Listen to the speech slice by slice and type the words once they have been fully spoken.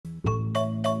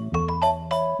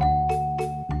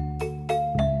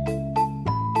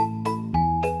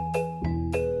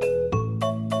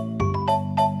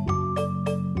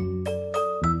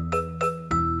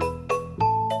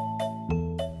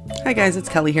Hi guys, it's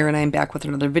Kelly here and I'm back with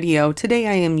another video. Today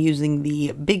I am using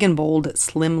the Big and Bold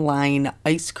Slimline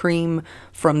ice cream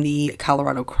from the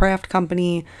Colorado Craft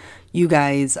Company. You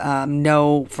guys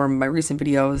know from my recent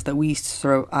videos that we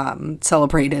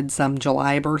celebrated some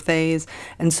July birthdays,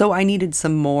 and so I needed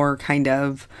some more kind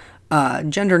of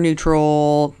gender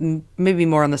neutral, maybe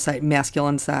more on the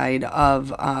masculine side of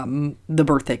the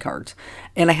birthday cards.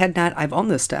 And I've owned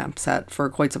this stamp set for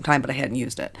quite some time, but I hadn't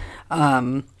used it.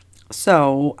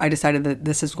 So I decided that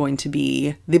this is going to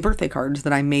be the birthday cards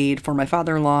that I made for my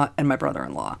father-in-law and my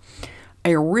brother-in-law.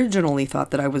 I originally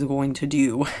thought that I was going to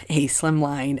do a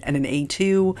slimline and an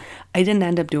A2. I didn't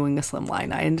end up doing a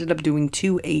slimline. I ended up doing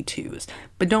two A2s.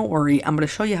 But don't worry, I'm going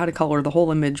to show you how to color the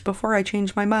whole image before I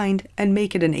change my mind and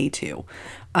make it an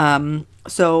A2.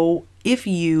 So if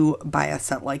you buy a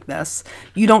set like this,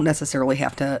 you don't necessarily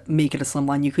have to make it a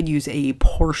slimline. You could use a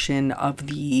portion of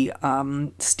the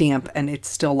stamp and it's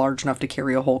still large enough to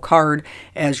carry a whole card,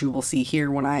 as you will see here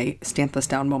when I stamp this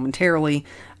down momentarily.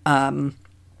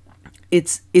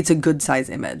 It's a good size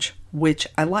image, which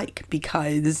I like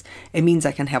because it means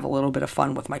I can have a little bit of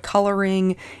fun with my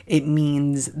coloring. It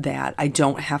means that I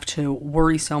don't have to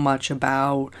worry so much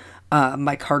about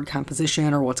my card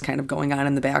composition or what's kind of going on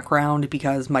in the background,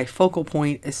 because my focal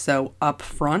point is so up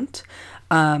front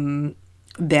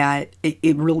that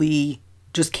it really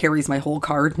just carries my whole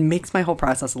card and makes my whole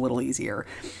process a little easier.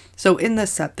 So in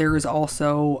this set, there is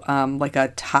also like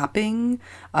a topping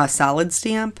solid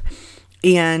stamp,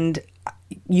 and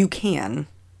you can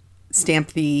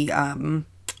stamp the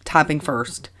topping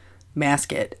first,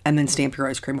 mask it, and then stamp your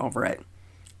ice cream over it.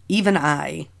 Even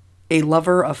I, a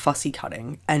lover of fussy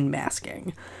cutting and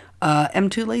masking, am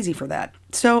too lazy for that.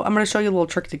 So I'm going to show you a little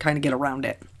trick to kind of get around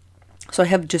it. So I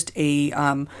have just a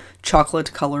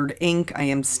chocolate colored ink. I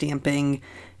am stamping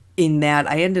in that.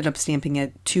 I ended up stamping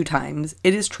it 2 times.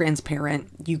 It is transparent.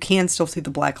 You can still see the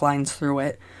black lines through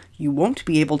it. You won't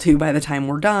be able to by the time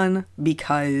we're done,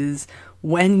 because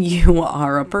when you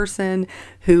are a person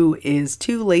who is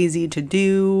too lazy to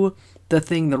do the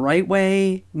thing the right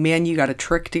way, man, you got a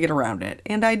trick to get around it.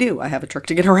 And I do. I have a trick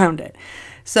to get around it.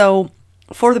 So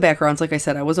for the backgrounds, like I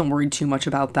said, I wasn't worried too much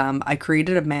about them. I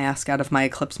created a mask out of my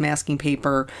Eclipse masking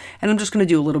paper, and I'm just going to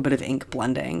do a little bit of ink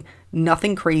blending.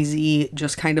 Nothing crazy,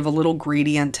 just kind of a little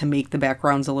gradient to make the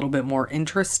backgrounds a little bit more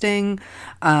interesting.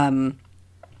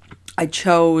 I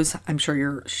chose, I'm sure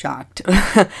you're shocked,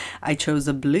 I chose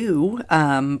a blue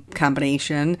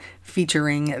combination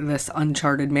featuring this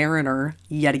Uncharted Mariner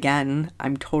yet again.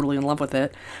 I'm totally in love with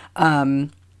it.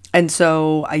 And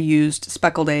so I used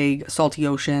Speckled Egg, Salty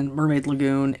Ocean, Mermaid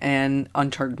Lagoon, and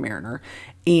Uncharted Mariner.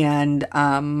 And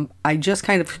I just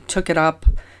kind of took it up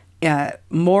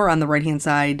more on the right-hand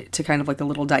side to kind of like a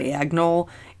little diagonal.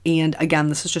 And again,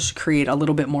 this is just to create a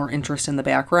little bit more interest in the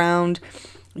background.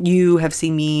 You have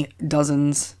seen me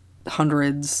dozens,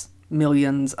 hundreds,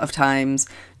 millions of times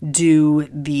do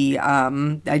the,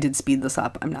 I did speed this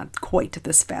up. I'm not quite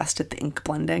this fast at the ink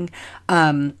blending.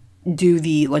 Do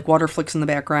the like water flicks in the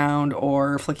background,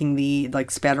 or flicking the,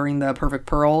 like spattering the perfect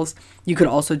pearls. You could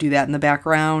also do that in the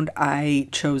background. I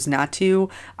chose not to.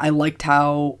 I liked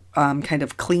how kind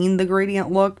of clean the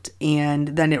gradient looked, and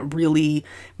then it really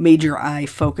made your eye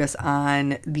focus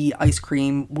on the ice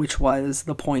cream, which was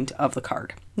the point of the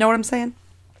card. Know what I'm saying?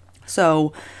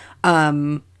 So,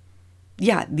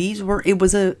 yeah, it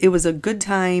was a good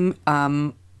time.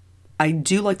 I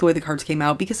do like the way the cards came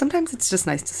out, because sometimes it's just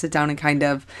nice to sit down and kind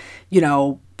of, you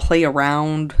know, play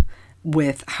around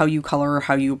with how you color,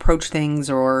 how you approach things,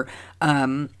 or,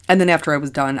 and then after I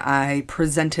was done, I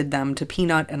presented them to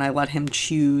Peanut and I let him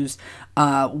choose,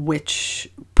 which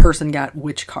person got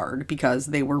which card, because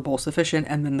they were both sufficient.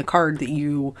 And then the card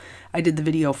that I did the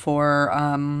video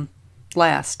for,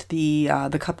 last, the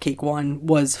cupcake one,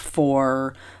 was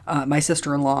for my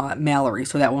sister-in-law Mallory,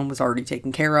 so that one was already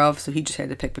taken care of, so he just had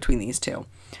to pick between these two.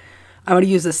 I'm going to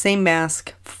use the same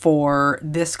mask for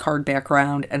this card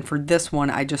background, and for this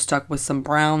one I just stuck with some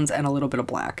browns and a little bit of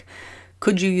black.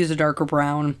 Could you use a darker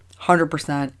brown?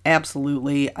 100%,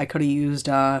 absolutely. I could have used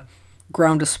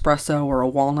ground espresso or a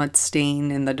walnut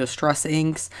stain in the Distress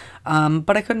inks,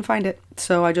 but I couldn't find it,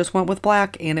 so I just went with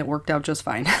black and it worked out just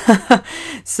fine.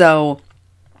 So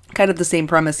kind of the same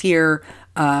premise here,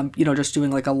 you know, just doing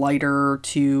like a lighter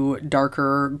to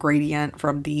darker gradient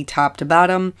from the top to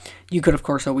bottom. You could of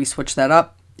course always switch that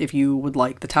up if you would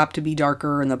like the top to be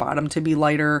darker and the bottom to be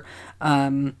lighter.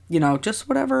 You know, just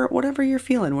whatever you're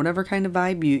feeling, whatever kind of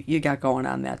vibe you got going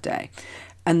on that day.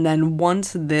 And then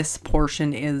once this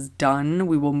portion is done,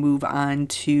 we will move on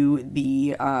to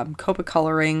the Copic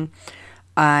coloring.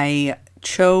 I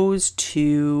chose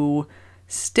to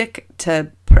stick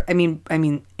to, I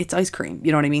mean, it's ice cream.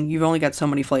 You know what I mean? You've only got so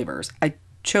many flavors. I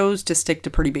chose to stick to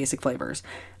pretty basic flavors.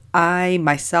 I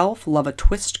myself love a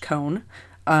twist cone.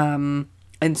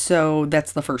 And so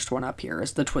that's the first one up here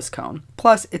is the twist cone.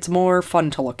 Plus, it's more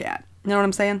fun to look at. You know what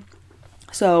I'm saying?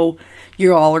 So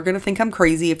you all are going to think I'm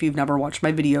crazy if you've never watched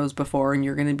my videos before, and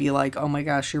you're going to be like, oh my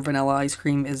gosh, your vanilla ice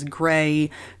cream is gray.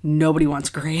 Nobody wants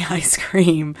gray ice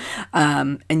cream.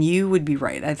 And you would be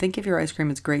right. I think if your ice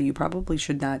cream is gray, you probably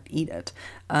should not eat it.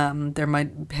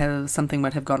 Something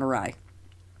might have gone awry.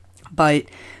 But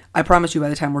I promise you by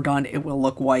the time we're done, it will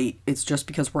look white. It's just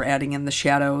because we're adding in the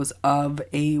shadows of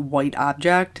a white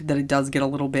object that it does get a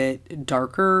little bit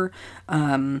darker.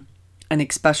 And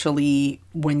especially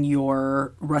when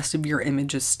your rest of your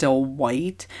image is still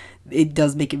white, it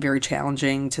does make it very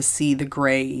challenging to see the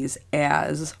grays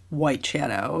as white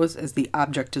shadows, as the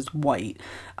object is white.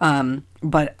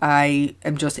 But I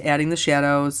am just adding the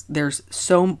shadows. There's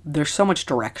so much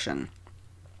direction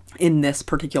in this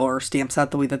particular stamp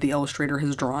set, the way that the illustrator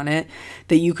has drawn it,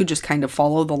 that you could just kind of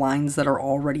follow the lines that are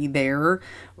already there.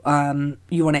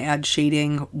 You want to add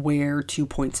shading where 2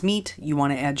 points meet. You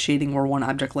want to add shading where one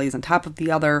object lays on top of the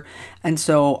other. And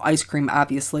so ice cream,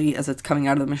 obviously, as it's coming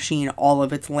out of the machine, all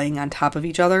of it's laying on top of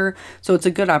each other. So it's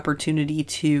a good opportunity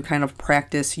to kind of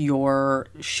practice your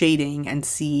shading and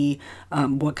see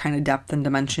what kind of depth and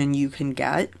dimension you can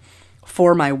get.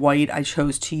 For my white, I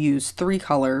chose to use 3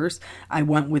 colors. I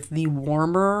went with the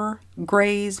warmer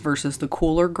grays versus the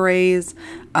cooler grays.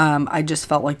 I just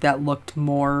felt like that looked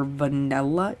more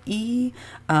vanilla-y.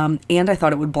 And I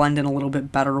thought it would blend in a little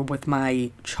bit better with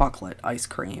my chocolate ice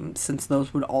cream, since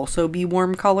those would also be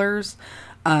warm colors.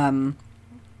 So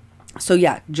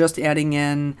yeah, just adding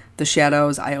in the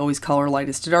shadows. I always color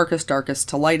lightest to darkest, darkest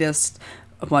to lightest.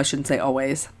 Well, I shouldn't say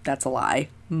always. That's a lie.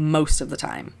 Most of the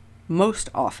time. Most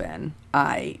often,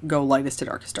 I go lightest to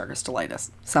darkest, darkest to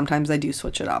lightest. Sometimes I do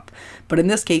switch it up. But in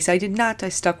this case, I did not. I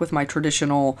stuck with my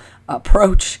traditional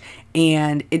approach,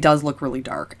 and it does look really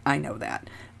dark. I know that.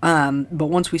 But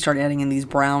once we start adding in these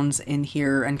browns in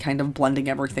here and kind of blending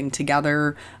everything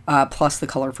together, plus the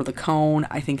color for the cone,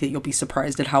 I think that you'll be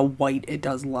surprised at how white it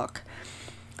does look.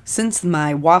 Since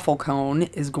my waffle cone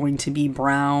is going to be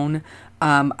brown,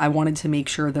 I wanted to make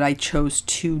sure that I chose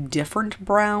 2 different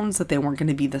browns, that they weren't going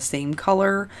to be the same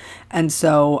color. And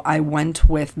so I went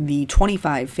with the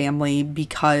 25 family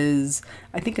because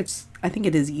I think it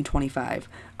is E25,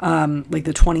 like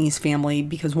the 20s family,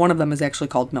 because one of them is actually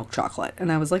called milk chocolate.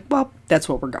 And I was like, well, that's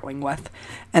what we're going with.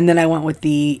 And then I went with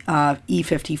the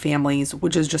E50 families,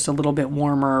 which is just a little bit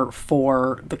warmer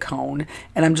for the cone.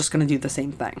 And I'm just going to do the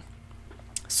same thing.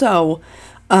 So,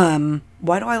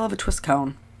 why do I love a twist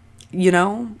cone? You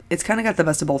know, it's kind of got the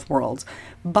best of both worlds.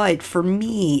 But for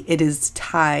me, it is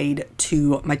tied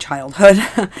to my childhood.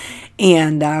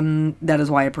 And that is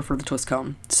why I prefer the twist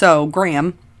cone. So,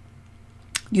 Graham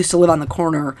used to live on the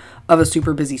corner of a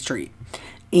super busy street.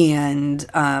 And,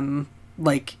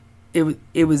 like,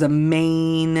 it was a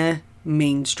main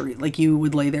street. Like, you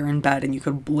would lay there in bed and you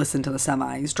could listen to the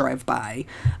semis drive by,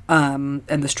 and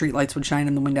the street lights would shine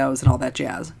in the windows and all that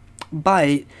jazz.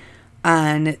 But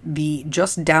on the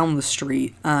just down the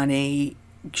street,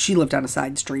 she lived on a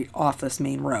side street off this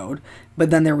main road,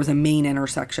 but then there was a main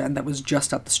intersection that was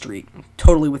just up the street,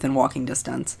 totally within walking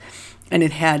distance, and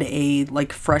it had a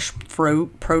like fresh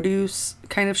fruit produce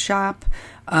kind of shop,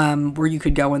 where you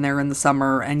could go in there in the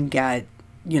summer and get,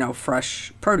 you know,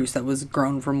 fresh produce that was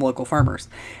grown from local farmers.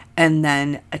 And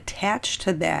then attached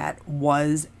to that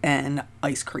was an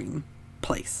ice cream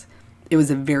place. It was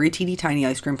a very teeny tiny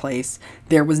ice cream place.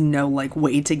 There was no like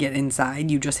way to get inside.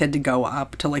 You just had to go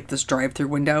up to like this drive-through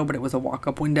window, but it was a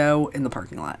walk-up window in the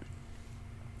parking lot.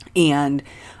 And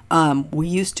we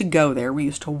used to go there. We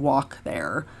used to walk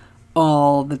there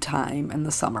all the time in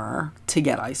the summer to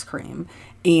get ice cream.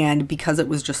 And because it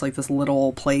was just like this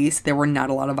little place, there were not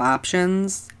a lot of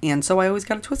options. And so I always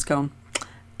got a twist cone.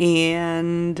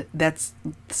 And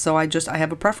I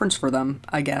have a preference for them,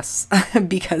 I guess,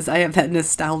 because I have that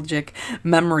nostalgic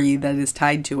memory that is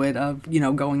tied to it of, you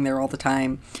know, going there all the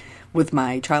time with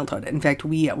my childhood. In fact,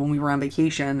 when we were on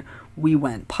vacation, we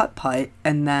went putt-putt,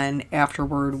 and then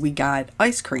afterward we got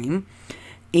ice cream,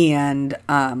 and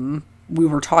we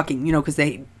were talking, you know, because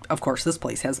of course, this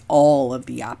place has all of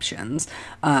the options.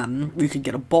 You could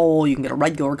get a bowl, you can get a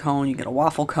regular cone, you can get a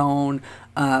waffle cone,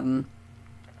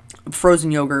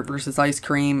 frozen yogurt versus ice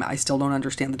cream. I still don't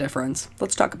understand the difference.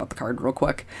 Let's talk about the card real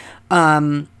quick.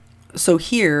 So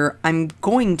here, I'm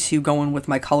going to go in with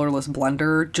my colorless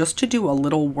blender just to do a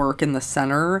little work in the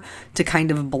center to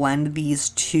kind of blend these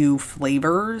 2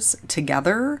 flavors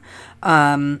together.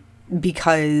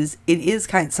 because it is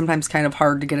sometimes kind of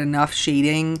hard to get enough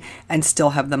shading and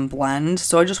still have them blend.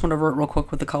 So I just went over it real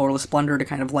quick with the colorless blender to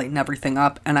kind of lighten everything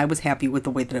up, and I was happy with the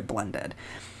way that it blended.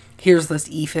 Here's this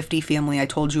E50 family I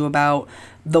told you about.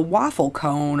 The waffle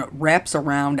cone wraps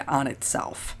around on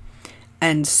itself.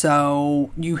 And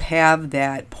so you have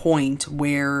that point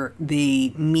where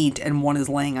they meet and one is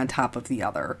laying on top of the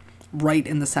other, right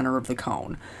in the center of the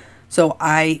cone. So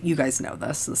you guys know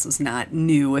this is not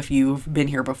new if you've been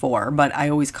here before, but I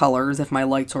always color as if my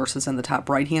light source is in the top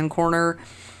right-hand corner.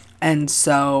 And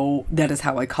so that is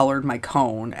how I colored my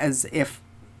cone, as if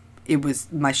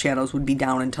my shadows would be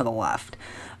down and to the left.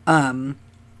 That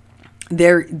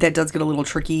does get a little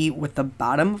tricky with the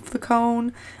bottom of the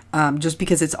cone, just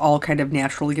because it's all kind of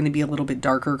naturally going to be a little bit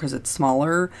darker because it's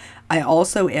smaller. I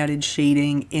also added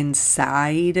shading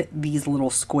inside these little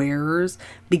squares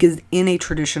because in a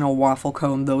traditional waffle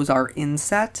cone, those are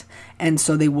inset, and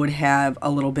so they would have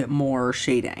a little bit more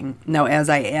shading. Now, as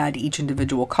I add each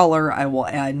individual color, I will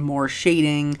add more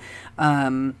shading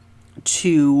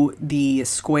to the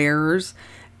squares.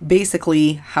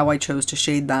 Basically, how I chose to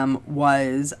shade them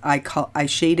was I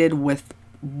shaded with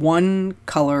one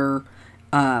color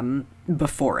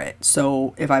before it.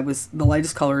 So if the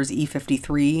lightest color is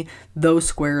E53, those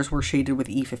squares were shaded with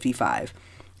E55.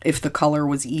 If the color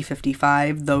was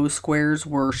E55, those squares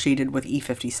were shaded with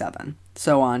E57,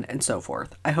 so on and so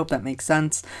forth. I hope that makes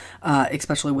sense,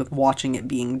 especially with watching it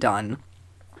being done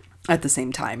at the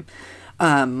same time.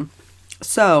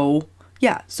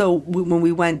 Yeah, so when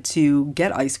we went to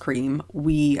get ice cream,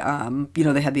 we,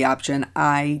 they had the option.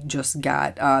 I just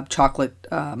got chocolate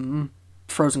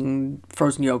frozen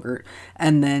yogurt,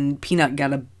 and then Peanut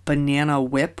got a banana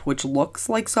whip, which looks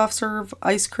like soft serve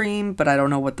ice cream, but I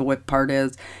don't know what the whip part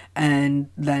is.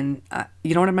 And then,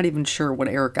 you know what, I'm not even sure what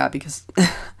Eric got because...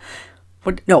 a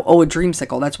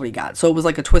dreamsicle, that's what he got. So it was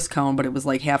like a twist cone, but it was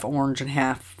like half orange and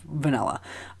half vanilla.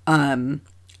 And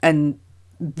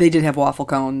they did have waffle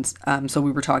cones, so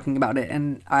we were talking about it,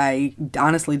 and I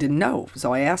honestly didn't know,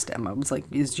 so I asked him. I was like,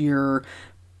 is your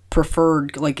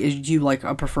preferred, do you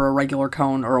prefer a regular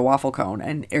cone or a waffle cone?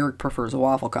 And Eric prefers a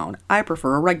waffle cone. I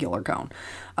prefer a regular cone.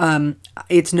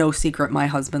 It's no secret my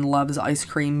husband loves ice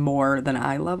cream more than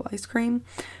I love ice cream.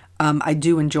 I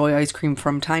do enjoy ice cream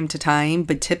from time to time,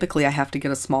 but typically I have to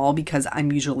get a small because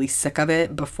I'm usually sick of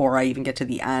it before I even get to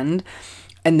the end.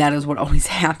 And that is what always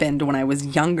happened when I was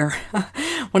younger.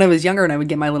 When I was younger and I would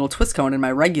get my little twist cone and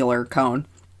my regular cone,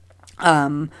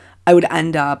 I would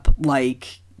end up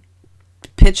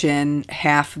pitching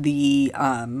half the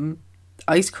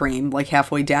ice cream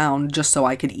halfway down just so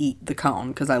I could eat the cone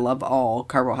because I love all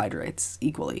carbohydrates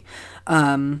equally,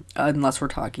 unless we're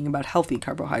talking about healthy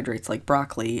carbohydrates like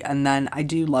broccoli, and then I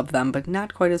do love them, but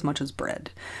not quite as much as bread.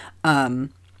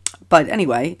 But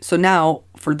anyway, so now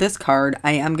for this card,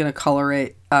 I am going to color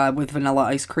it with vanilla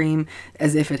ice cream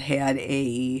as if it had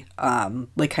a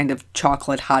kind of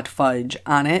chocolate hot fudge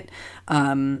on it.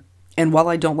 And while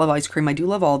I don't love ice cream, I do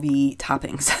love all the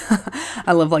toppings.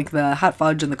 I love the hot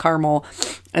fudge and the caramel.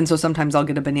 And so sometimes I'll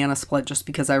get a banana split just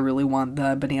because I really want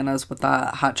the bananas with the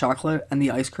hot chocolate, and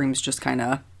the ice cream's just kind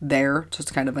of there,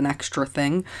 just kind of an extra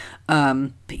thing.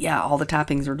 But yeah, all the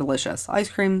toppings are delicious. Ice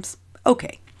cream's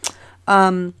okay.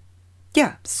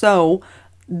 Yeah, so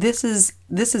this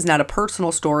is not a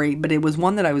personal story, but it was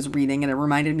one that I was reading and it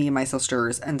reminded me of my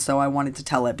sisters, and so I wanted to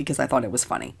tell it because I thought it was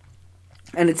funny.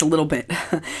 And it's a little bit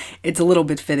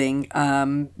fitting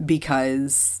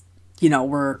because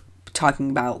we're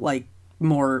talking about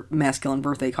more masculine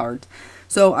birthday cards.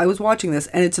 So I was watching this,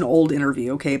 and it's an old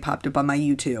interview, okay? It popped up on my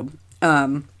YouTube.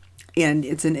 And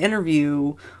it's an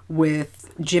interview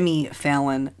with Jimmy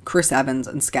Fallon, Chris Evans,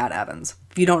 and Scott Evans.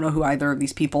 If you don't know who either of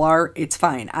these people are, it's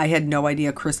fine. I had no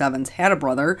idea Chris Evans had a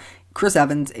brother. Chris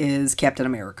Evans is Captain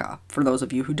America. For those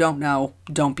of you who don't know,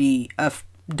 don't be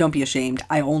ashamed.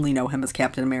 I only know him as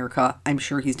Captain America. I'm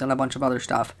sure he's done a bunch of other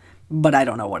stuff, but I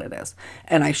don't know what it is.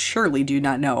 And I surely do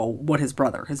not know what his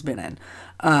brother has been in.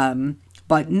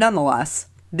 But nonetheless,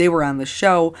 they were on the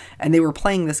show and they were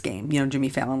playing this game. Jimmy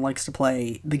Fallon likes to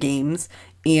play the games,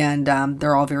 and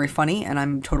they're all very funny, and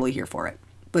I'm totally here for it.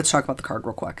 Let's talk about the card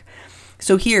real quick.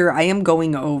 So here I am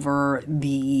going over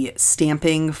the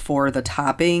stamping for the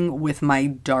topping with my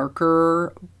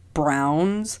darker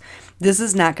browns. This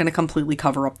is not going to completely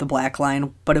cover up the black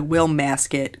line, but it will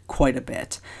mask it quite a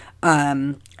bit.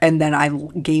 And then I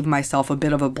gave myself a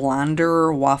bit of a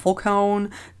blonder waffle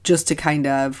cone just to kind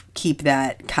of keep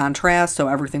that contrast, so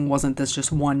everything wasn't this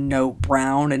just one note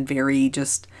brown and very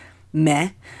just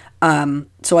meh.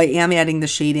 So I am adding the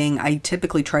shading. I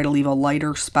typically try to leave a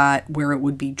lighter spot where it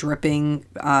would be dripping,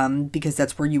 because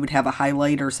that's where you would have a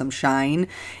highlight or some shine.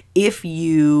 If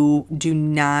you do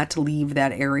not leave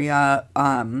that area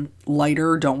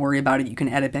lighter, don't worry about it. You can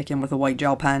add it back in with a white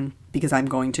gel pen, because I'm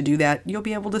going to do that. You'll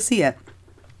be able to see it.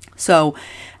 So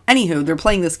anywho, they're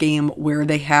playing this game where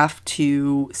they have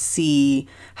to see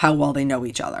how well they know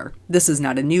each other. This is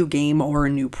not a new game or a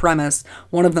new premise.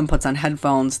 One of them puts on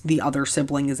headphones, the other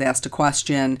sibling is asked a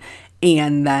question,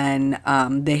 and then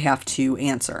they have to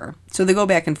answer. So they go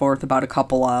back and forth about a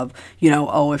couple of,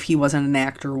 oh, if he wasn't an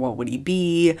actor, what would he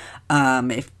be?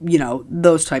 If,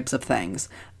 those types of things.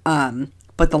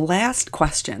 But the last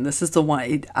question, this is the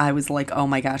one I was like, oh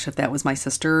my gosh, if that was my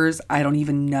sister's, I don't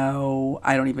even know.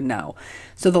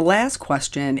 So the last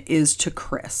question is to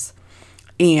Chris.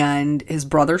 And his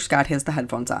brother Scott has the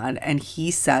headphones on, and he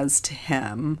says to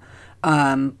him,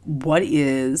 what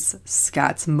is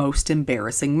Scott's most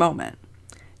embarrassing moment?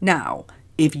 Now,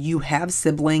 if you have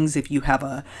siblings, if you have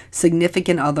a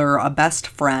significant other, a best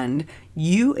friend,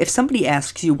 if somebody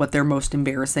asks you what their most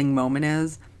embarrassing moment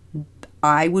is,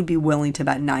 I would be willing to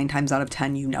bet 9 times out of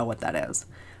 10 you know what that is.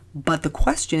 But the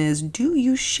question is, do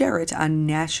you share it on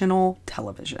national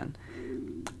television?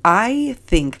 I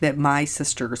think that my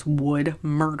sisters would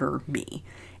murder me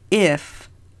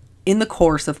if, in the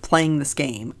course of playing this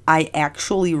game, I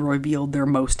actually revealed their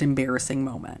most embarrassing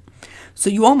moment.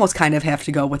 So you almost kind of have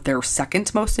to go with their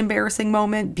second most embarrassing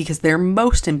moment, because their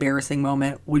most embarrassing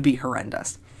moment would be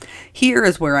horrendous. Here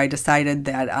is where I decided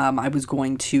that I was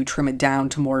going to trim it down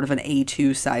to more of an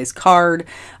A2 size card,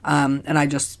 and I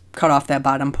just cut off that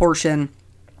bottom portion.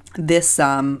 This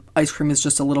ice cream is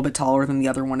just a little bit taller than the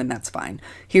other one, and that's fine.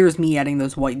 Here's me adding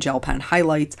those white gel pen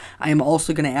highlights. I am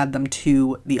also going to add them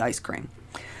to the ice cream.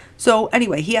 So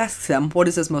anyway, he asks him, what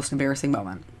is his most embarrassing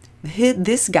moment?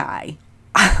 This guy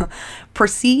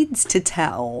proceeds to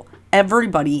tell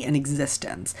everybody in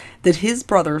existence that his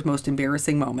brother's most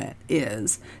embarrassing moment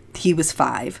is he was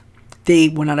 5. They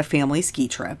went on a family ski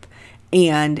trip,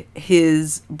 and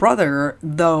his brother,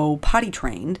 though potty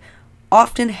trained,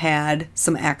 often had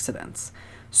some accidents.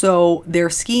 So they're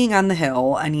skiing on the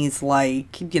hill, and he's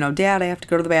like, Dad, I have to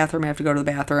go to the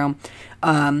bathroom.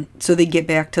 So they get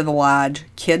back to the lodge.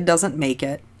 Kid doesn't make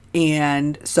it,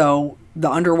 and so the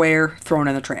underwear thrown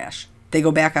in the trash. They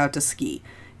go back out to ski.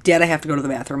 Dad, I have to go to the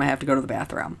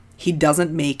bathroom. He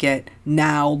doesn't make it.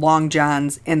 Now long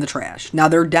johns in the trash. Now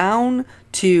they're down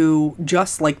to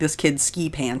just like this kid's ski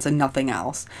pants and nothing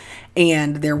else.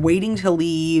 And they're waiting to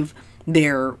leave.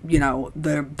 They're,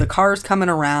 the car's coming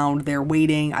around. They're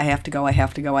waiting. I have to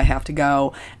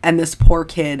go. And this poor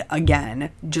kid,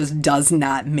 again, just does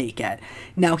not make it.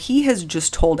 Now, he has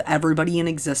just told everybody in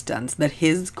existence that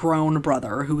his grown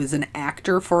brother, who is an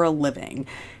actor for a living,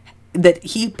 that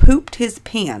he pooped his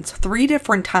pants 3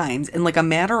 different times in like a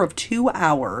matter of 2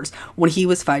 hours when he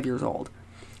was 5 years old.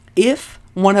 If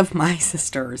one of my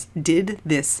sisters did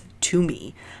this to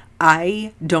me,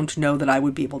 I don't know that I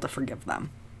would be able to forgive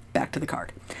them. Back to the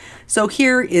card. So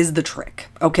here is the trick,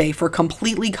 okay, for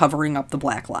completely covering up the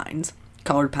black lines.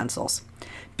 Colored pencils.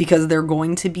 Because they're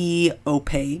going to be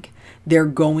opaque. They're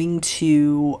going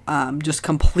to just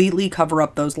completely cover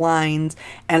up those lines.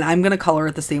 And I'm going to color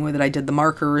it the same way that I did the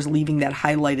markers, leaving that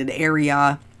highlighted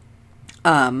area.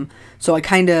 So I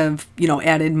kind of,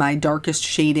 added my darkest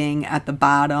shading at the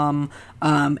bottom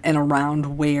and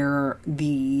around where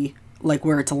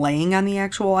where it's laying on the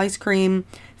actual ice cream.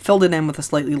 Filled it in with a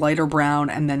slightly lighter brown,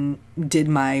 and then did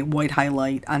my white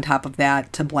highlight on top of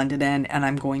that to blend it in. And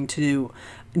I'm going to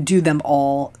do them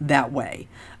all that way.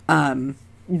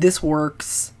 This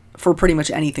works for pretty much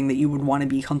anything that you would want to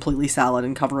be completely solid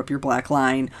and cover up your black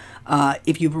line.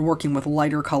 If you were working with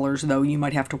lighter colors, though, you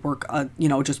might have to work,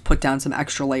 just put down some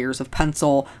extra layers of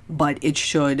pencil, but it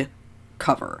should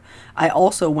cover. I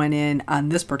also went in on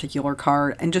this particular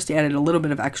card and just added a little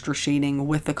bit of extra shading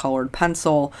with the colored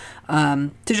pencil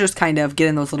to just kind of get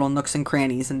in those little nooks and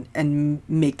crannies and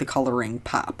make the coloring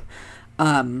pop.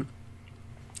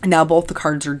 Now both the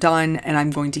cards are done, and I'm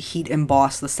going to heat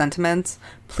emboss the sentiments.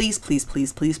 Please, please,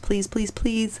 please, please, please, please,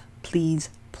 please, please,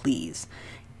 please.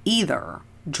 Either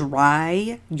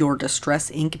dry your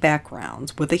Distress ink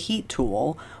backgrounds with a heat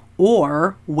tool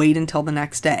or wait until the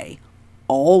next day.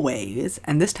 Always,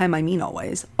 and this time I mean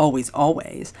always,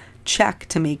 check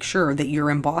to make sure that your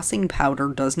embossing powder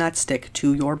does not stick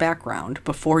to your background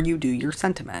before you do your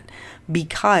sentiment,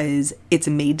 because it's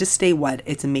made to stay wet,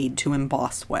 it's made to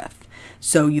emboss with.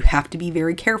 So you have to be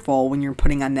very careful when you're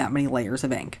putting on that many layers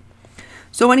of ink.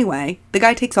 So anyway, the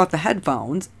guy takes off the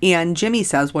headphones, and Jimmy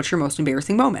says, what's your most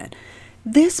embarrassing moment?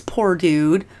 This poor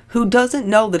dude, who doesn't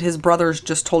know that his brother's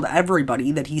just told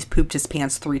everybody that he's pooped his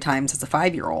pants 3 times as a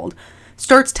 5-year-old,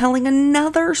 starts telling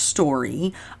another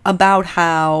story about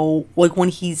how, like, when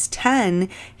he's 10,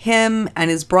 him and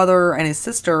his brother and his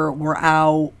sister were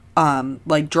out,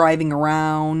 like, driving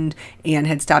around and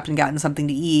had stopped and gotten something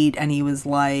to eat. And he was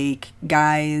like,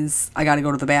 guys, I got to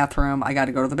go to the bathroom. I got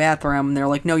to go to the bathroom. And they're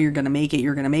like, no, you're going to make it.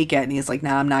 You're going to make it. And he's like,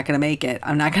 no, I'm not going to make it.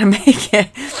 I'm not going to make it.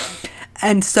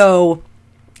 And so,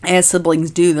 as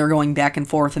siblings do, they're going back and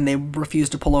forth, and they refuse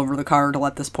to pull over the car to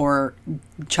let this poor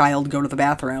child go to the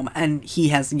bathroom, and he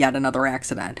has yet another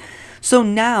accident. So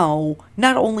now,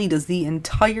 not only does the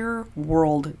entire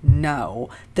world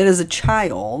know that as a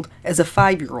child, as a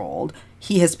 5-year-old,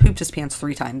 he has pooped his pants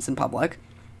 3 times in public,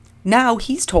 now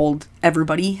he's told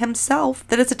everybody himself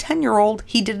that as a 10-year-old,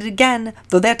 he did it again,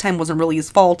 though that time wasn't really his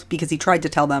fault because he tried to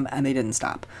tell them and they didn't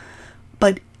stop.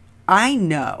 But I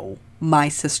know my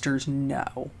sisters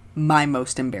know my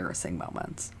most embarrassing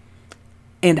moments.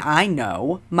 And I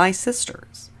know my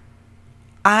sisters.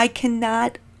 I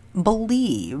cannot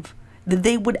believe that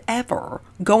they would ever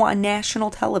go on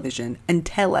national television and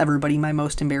tell everybody my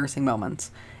most embarrassing moments,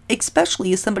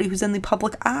 especially as somebody who's in the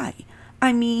public eye.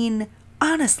 I mean,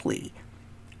 honestly,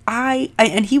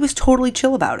 and he was totally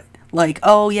chill about it. Like,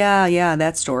 oh yeah,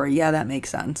 that story. Yeah, that makes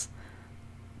sense.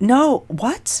 No,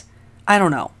 what? I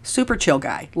don't know. Super chill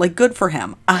guy. Like, good for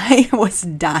him. I was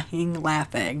dying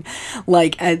laughing,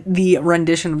 like, at the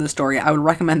rendition of the story. I would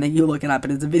recommend that you look it up.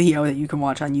 It is a video that you can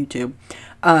watch on YouTube.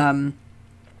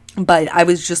 But I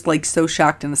was just, like, so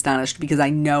shocked and astonished because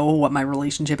I know what my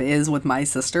relationship is with my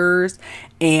sisters,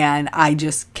 and I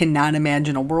just cannot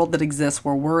imagine a world that exists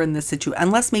where we're in this situation,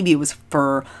 unless maybe it was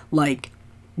for, like,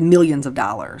 millions of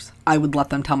dollars. I would let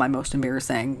them tell my most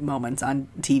embarrassing moments on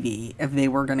TV. If they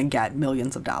were going to get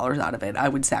millions of dollars out of it, I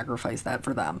would sacrifice that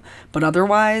for them. But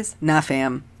otherwise, nah,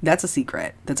 fam. That's a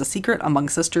secret. That's a secret among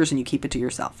sisters, and you keep it to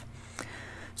yourself.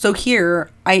 So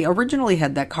here, I originally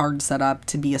had that card set up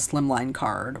to be a Slimline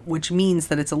card, which means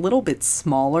that it's a little bit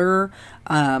smaller.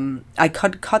 I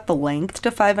could cut the length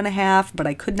to 5.5, but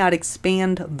I could not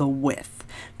expand the width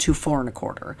to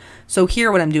 4.25. So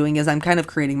here what I'm doing is I'm kind of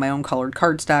creating my own colored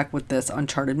cardstock with this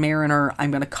Uncharted Mariner. I'm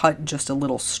going to cut just a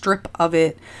little strip of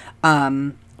it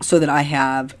so that I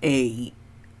have a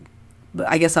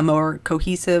more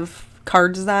cohesive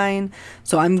card design.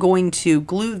 So I'm going to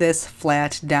glue this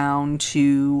flat down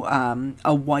to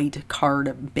a white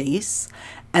card base,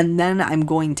 and then I'm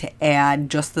going to add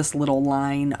just this little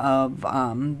line of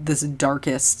this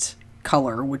darkest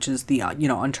color, which is the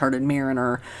Uncharted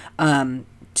Mariner,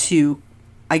 to,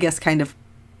 I guess, kind of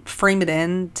frame it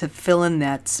in to fill in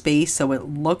that space so it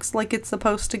looks like it's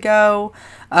supposed to go.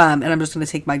 And I'm just going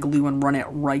to take my glue and run it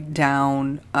right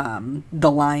down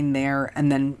the line there,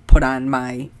 and then put on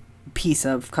my piece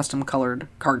of custom colored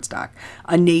cardstock.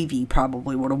 A navy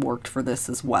probably would have worked for this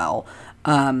as well.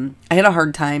 I had a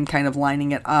hard time kind of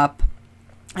lining it up,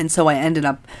 and so I ended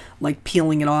up like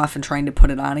peeling it off and trying to put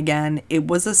it on again. It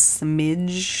was a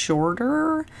smidge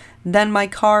shorter than my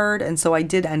card, and so I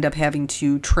did end up having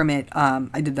to trim it.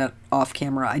 I did that off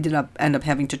camera. I did end up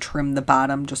having to trim the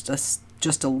bottom just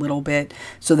a little bit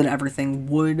so that everything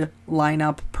would line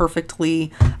up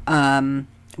perfectly.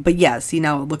 But yeah, see,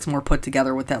 now it looks more put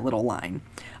together with that little line.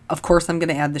 Of course, I'm going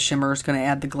to add the shimmers, going to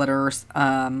add the glitters.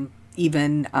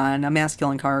 Even on a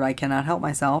masculine card, I cannot help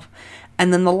myself.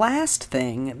 And then the last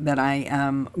thing that I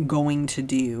am going to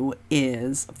do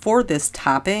is, for this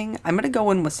topping, I'm going to go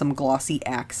in with some glossy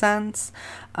accents.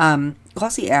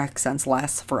 Glossy accents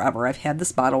last forever. I've had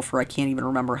this bottle for I can't even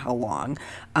remember how long,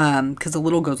 because a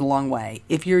little goes a long way.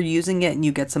 If you're using it and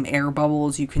you get some air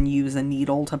bubbles, you can use a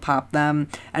needle to pop them.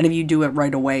 And if you do it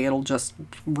right away, it'll just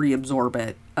reabsorb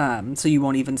it, so you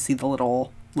won't even see the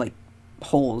little, like,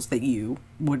 holes that you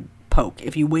would poke.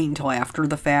 If you wait until after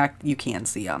the fact, you can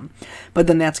see them. But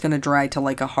then that's going to dry to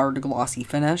like a hard glossy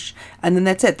finish. And then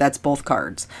that's it. That's both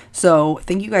cards. So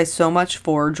thank you guys so much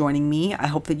for joining me. I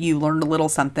hope that you learned a little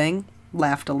something,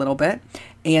 laughed a little bit,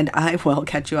 and I will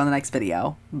catch you on the next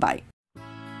video. Bye.